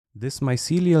This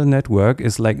mycelial network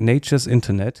is like nature's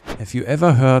internet. Have you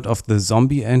ever heard of the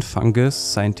zombie ant fungus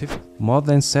scientific? More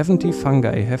than 70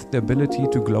 fungi have the ability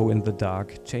to glow in the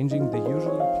dark, changing the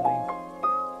usually plain.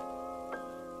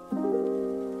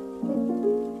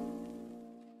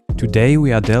 Today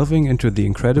we are delving into the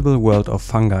incredible world of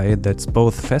fungi that's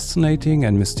both fascinating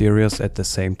and mysterious at the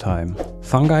same time.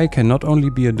 Fungi can not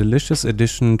only be a delicious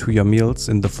addition to your meals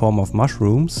in the form of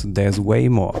mushrooms, there's way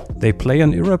more. They play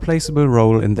an irreplaceable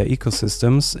role in their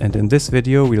ecosystems, and in this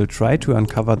video we'll try to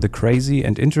uncover the crazy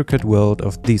and intricate world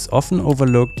of these often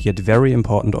overlooked yet very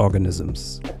important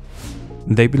organisms.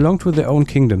 They belong to their own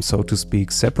kingdom, so to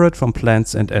speak, separate from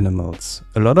plants and animals.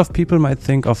 A lot of people might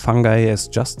think of fungi as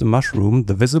just the mushroom,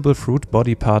 the visible fruit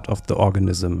body part of the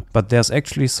organism. But there's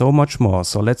actually so much more,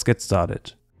 so let's get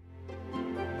started.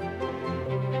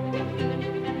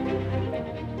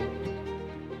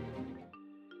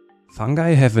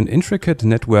 Fungi have an intricate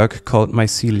network called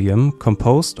mycelium,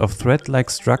 composed of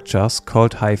thread-like structures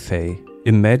called hyphae.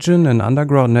 Imagine an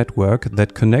underground network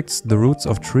that connects the roots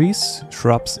of trees,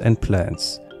 shrubs and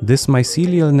plants. This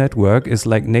mycelial network is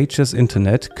like nature's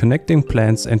internet, connecting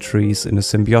plants and trees in a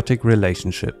symbiotic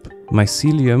relationship.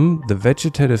 Mycelium, the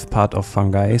vegetative part of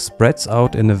fungi, spreads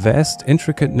out in a vast,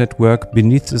 intricate network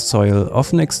beneath the soil,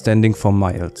 often extending for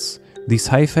miles. These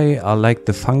hyphae are like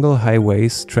the fungal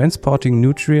highways, transporting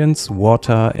nutrients,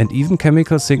 water and even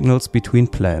chemical signals between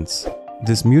plants.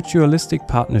 This mutualistic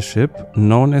partnership,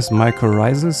 known as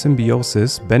mycorrhizal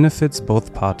symbiosis, benefits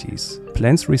both parties.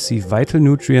 Plants receive vital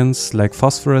nutrients like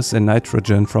phosphorus and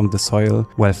nitrogen from the soil,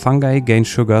 while fungi gain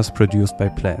sugars produced by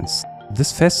plants.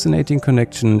 This fascinating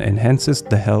connection enhances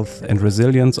the health and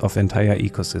resilience of entire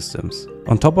ecosystems.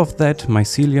 On top of that,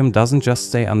 mycelium doesn't just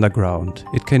stay underground.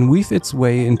 It can weave its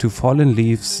way into fallen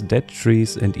leaves, dead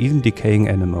trees and even decaying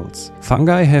animals.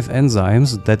 Fungi have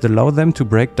enzymes that allow them to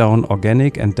break down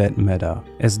organic and dead matter.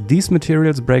 As these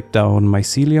materials break down,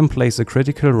 mycelium plays a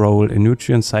critical role in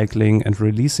nutrient cycling and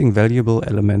releasing valuable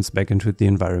elements back into the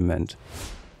environment.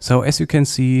 So as you can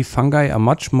see, fungi are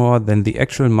much more than the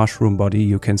actual mushroom body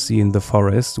you can see in the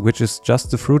forest, which is just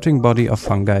the fruiting body of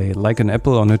fungi, like an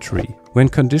apple on a tree. When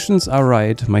conditions are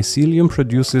right, mycelium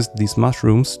produces these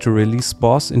mushrooms to release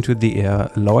spores into the air,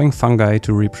 allowing fungi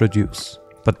to reproduce.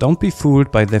 But don't be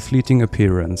fooled by their fleeting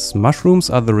appearance. Mushrooms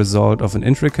are the result of an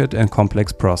intricate and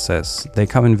complex process. They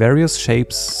come in various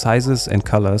shapes, sizes and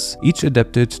colors, each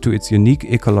adapted to its unique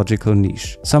ecological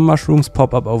niche. Some mushrooms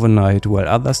pop up overnight, while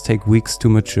others take weeks to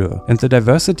mature. And the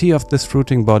diversity of these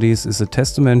fruiting bodies is a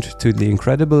testament to the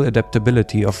incredible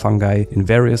adaptability of fungi in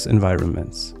various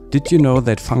environments. Did you know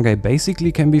that fungi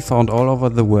basically can be found all over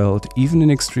the world, even in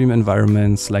extreme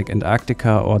environments like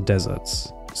Antarctica or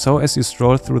deserts? So as you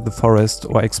stroll through the forest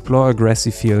or explore a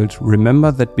grassy field,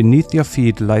 remember that beneath your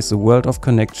feet lies a world of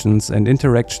connections and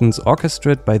interactions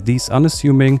orchestrated by these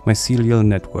unassuming mycelial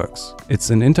networks. It's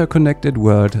an interconnected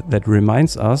world that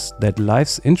reminds us that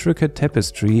life's intricate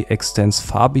tapestry extends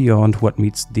far beyond what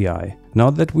meets the eye. Now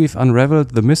that we've unraveled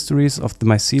the mysteries of the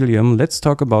mycelium, let's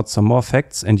talk about some more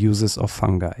facts and uses of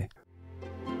fungi.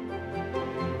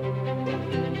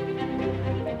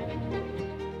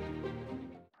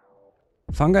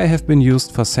 Fungi have been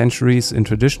used for centuries in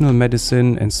traditional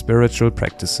medicine and spiritual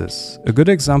practices. A good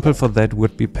example for that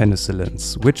would be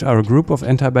penicillins, which are a group of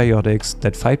antibiotics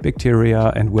that fight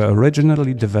bacteria and were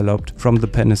originally developed from the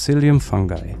penicillium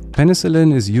fungi.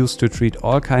 Penicillin is used to treat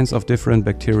all kinds of different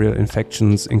bacterial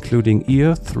infections, including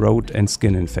ear, throat and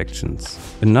skin infections.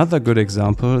 Another good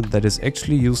example that is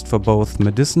actually used for both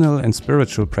medicinal and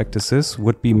spiritual practices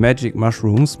would be magic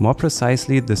mushrooms, more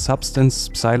precisely the substance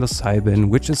psilocybin,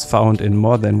 which is found in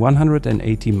more than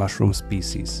 180 mushroom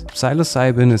species.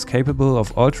 Psilocybin is capable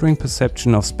of altering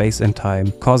perception of space and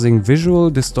time, causing visual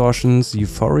distortions,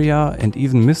 euphoria, and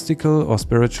even mystical or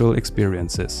spiritual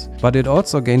experiences. But it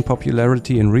also gained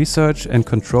popularity in research and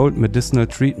controlled medicinal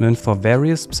treatment for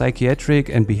various psychiatric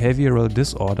and behavioral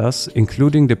disorders,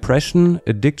 including depression,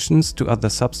 addictions to other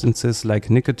substances like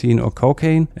nicotine or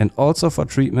cocaine, and also for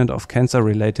treatment of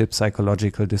cancer-related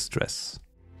psychological distress.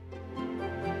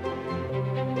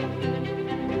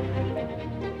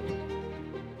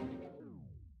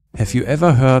 Have you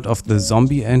ever heard of the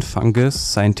zombie ant fungus,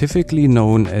 scientifically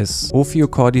known as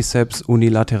Ophiocordyceps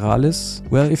unilateralis?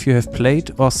 Well, if you have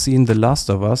played or seen The Last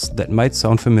of Us, that might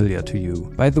sound familiar to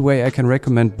you. By the way, I can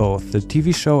recommend both, the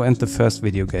TV show and the first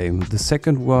video game. The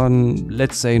second one,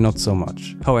 let's say not so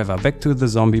much. However, back to the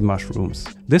zombie mushrooms.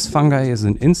 This fungi is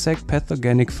an insect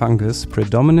pathogenic fungus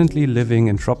predominantly living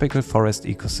in tropical forest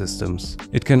ecosystems.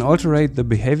 It can alterate the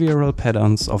behavioral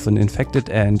patterns of an infected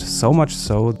ant, so much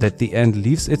so that the ant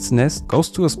leaves its its nest goes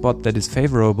to a spot that is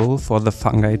favorable for the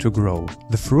fungi to grow.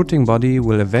 The fruiting body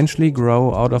will eventually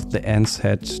grow out of the ant's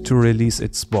head to release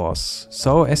its spores.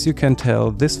 So as you can tell,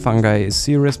 this fungi is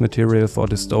serious material for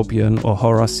dystopian or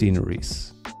horror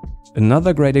sceneries.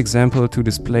 Another great example to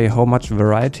display how much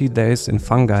variety there is in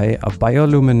fungi are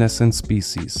bioluminescent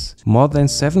species. More than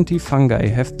 70 fungi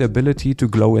have the ability to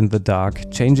glow in the dark,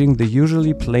 changing the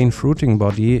usually plain fruiting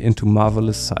body into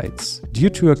marvelous sights. Due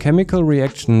to a chemical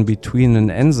reaction between an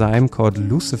enzyme called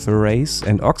luciferase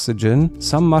and oxygen,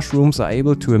 some mushrooms are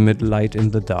able to emit light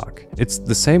in the dark. It's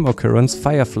the same occurrence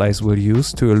fireflies will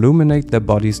use to illuminate their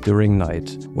bodies during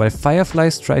night. While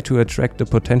fireflies try to attract a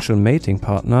potential mating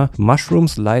partner,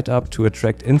 mushrooms light up to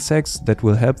attract insects that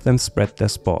will help them spread their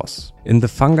spores. In the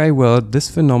fungi world, this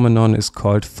phenomenon is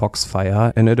called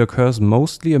foxfire, and it occurs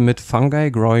mostly amid fungi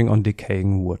growing on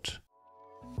decaying wood.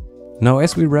 Now,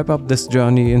 as we wrap up this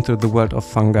journey into the world of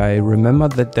fungi, remember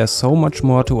that there's so much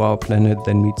more to our planet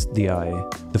than meets the eye.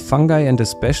 The fungi, and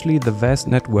especially the vast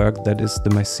network that is the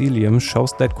mycelium,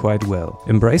 shows that quite well.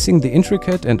 Embracing the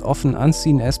intricate and often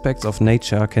unseen aspects of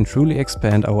nature can truly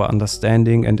expand our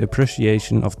understanding and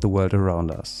appreciation of the world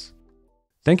around us.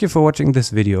 Thank you for watching this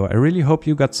video. I really hope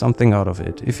you got something out of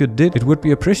it. If you did, it would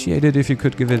be appreciated if you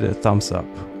could give it a thumbs up.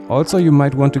 Also, you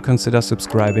might want to consider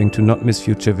subscribing to not miss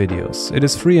future videos. It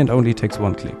is free and only takes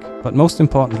one click. But most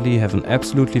importantly, have an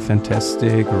absolutely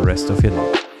fantastic rest of your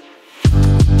life.